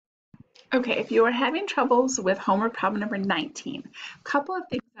Okay, if you are having troubles with homework problem number 19, a couple of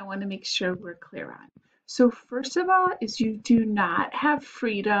things I want to make sure we're clear on. So first of all is you do not have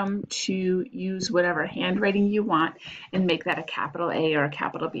freedom to use whatever handwriting you want and make that a capital A or a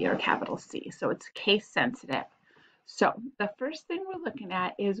capital B or a capital C. So it's case sensitive. So the first thing we're looking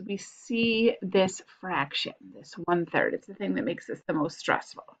at is we see this fraction, this 1/3. It's the thing that makes this the most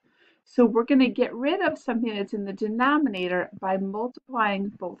stressful. So we're going to get rid of something that's in the denominator by multiplying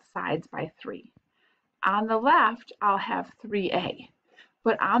both sides by 3. On the left, I'll have 3a.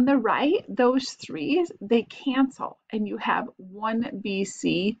 But on the right, those 3's, they cancel, and you have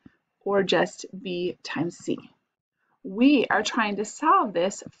 1bc or just b times c. We are trying to solve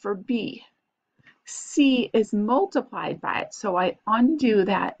this for b. C is multiplied by it, so I undo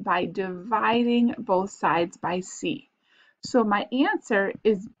that by dividing both sides by C. So my answer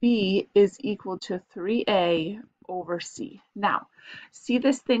is B is equal to 3A over C. Now, see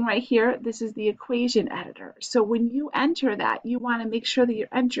this thing right here? This is the equation editor. So when you enter that, you want to make sure that you're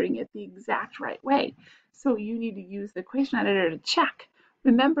entering it the exact right way. So you need to use the equation editor to check.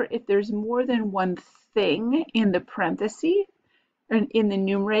 Remember, if there's more than one thing in the parentheses, in the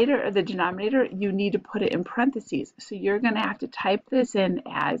numerator or the denominator, you need to put it in parentheses. So you're going to have to type this in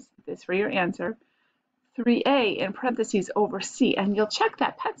as this for your answer, 3a in parentheses over c, and you'll check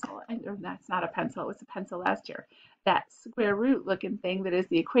that pencil, or that's not a pencil, it was a pencil last year, that square root looking thing that is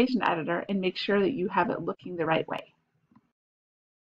the equation editor, and make sure that you have it looking the right way.